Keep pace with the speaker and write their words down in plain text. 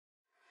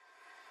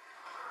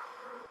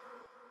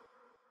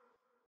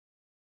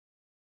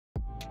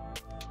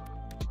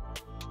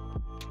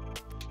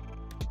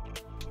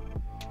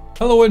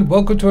Hello and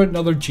welcome to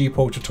another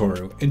GPORTAL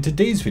tutorial. In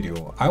today's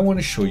video, I want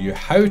to show you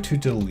how to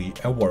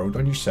delete a world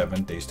on your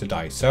 7 Days to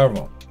Die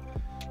server.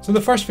 So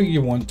the first thing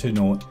you want to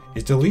note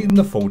is deleting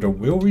the folder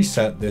will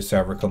reset the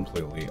server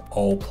completely.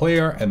 All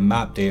player and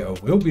map data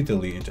will be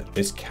deleted.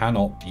 This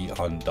cannot be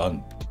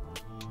undone.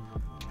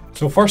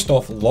 So first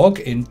off,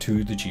 log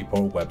into the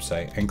GPORTAL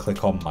website and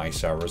click on My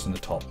Servers in the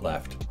top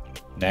left.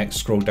 Next,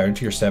 scroll down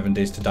to your 7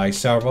 Days to Die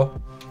server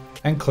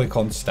and click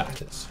on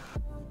Status.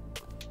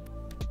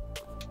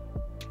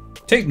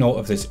 Take note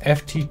of this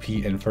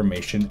FTP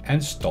information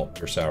and stop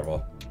your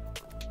server.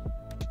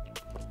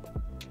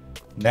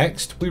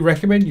 Next, we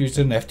recommend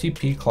using an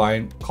FTP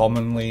client.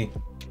 Commonly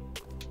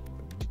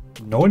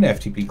known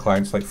FTP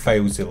clients like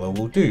FileZilla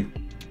will do.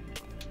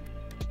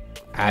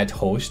 Add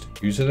host,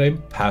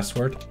 username,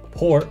 password,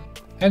 port,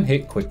 and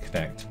hit Quick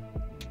Connect.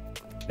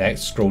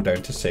 Next, scroll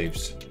down to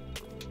Saves.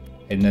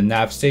 In the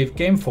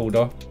Navezgane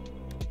folder,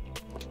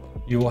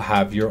 you will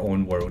have your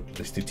own world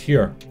listed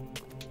here.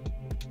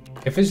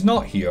 If it's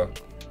not here,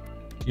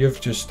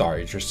 you've just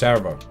started your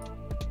server.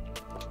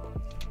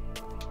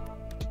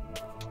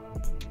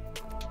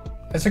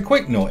 As a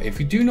quick note, if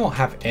you do not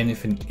have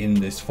anything in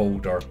this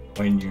folder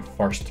when you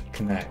first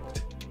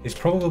connect, it's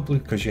probably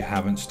because you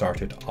haven't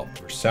started up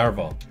your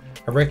server.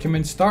 I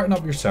recommend starting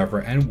up your server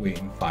and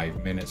waiting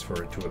 5 minutes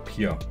for it to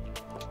appear.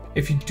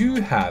 If you do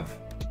have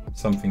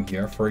something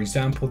here, for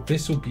example,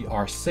 this will be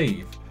our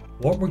save,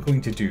 what we're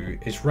going to do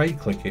is right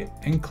click it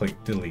and click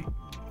delete.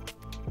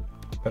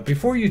 But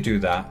before you do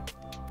that,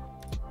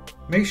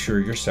 make sure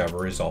your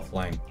server is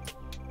offline.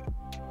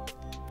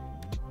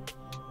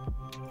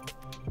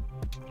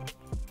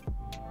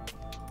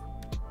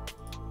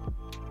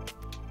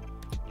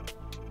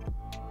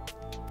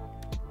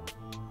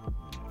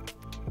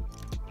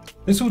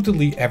 This will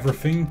delete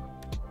everything,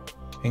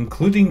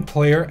 including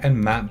player and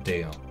map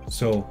data.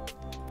 So,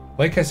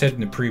 like I said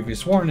in the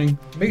previous warning,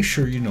 make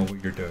sure you know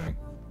what you're doing,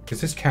 because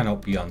this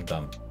cannot be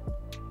undone.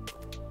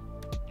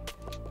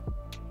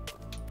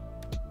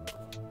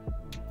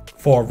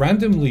 For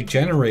randomly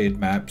generated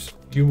maps,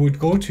 you would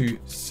go to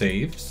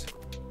Saves,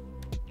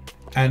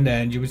 and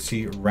then you would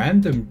see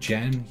Random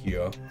Gen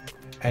here,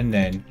 and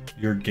then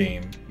your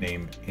game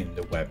name in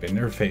the web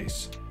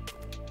interface.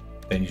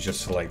 Then you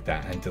just select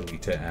that and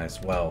delete it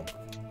as well.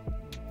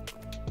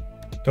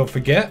 Don't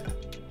forget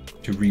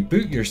to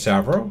reboot your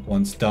server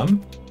once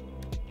done,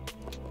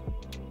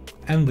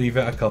 and leave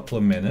it a couple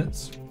of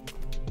minutes,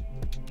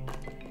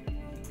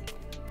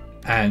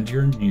 and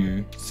your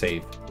new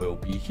save will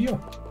be here.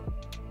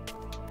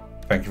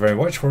 Thank you very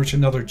much for watching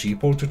another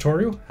GPORTAL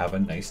tutorial. Have a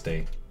nice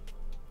day.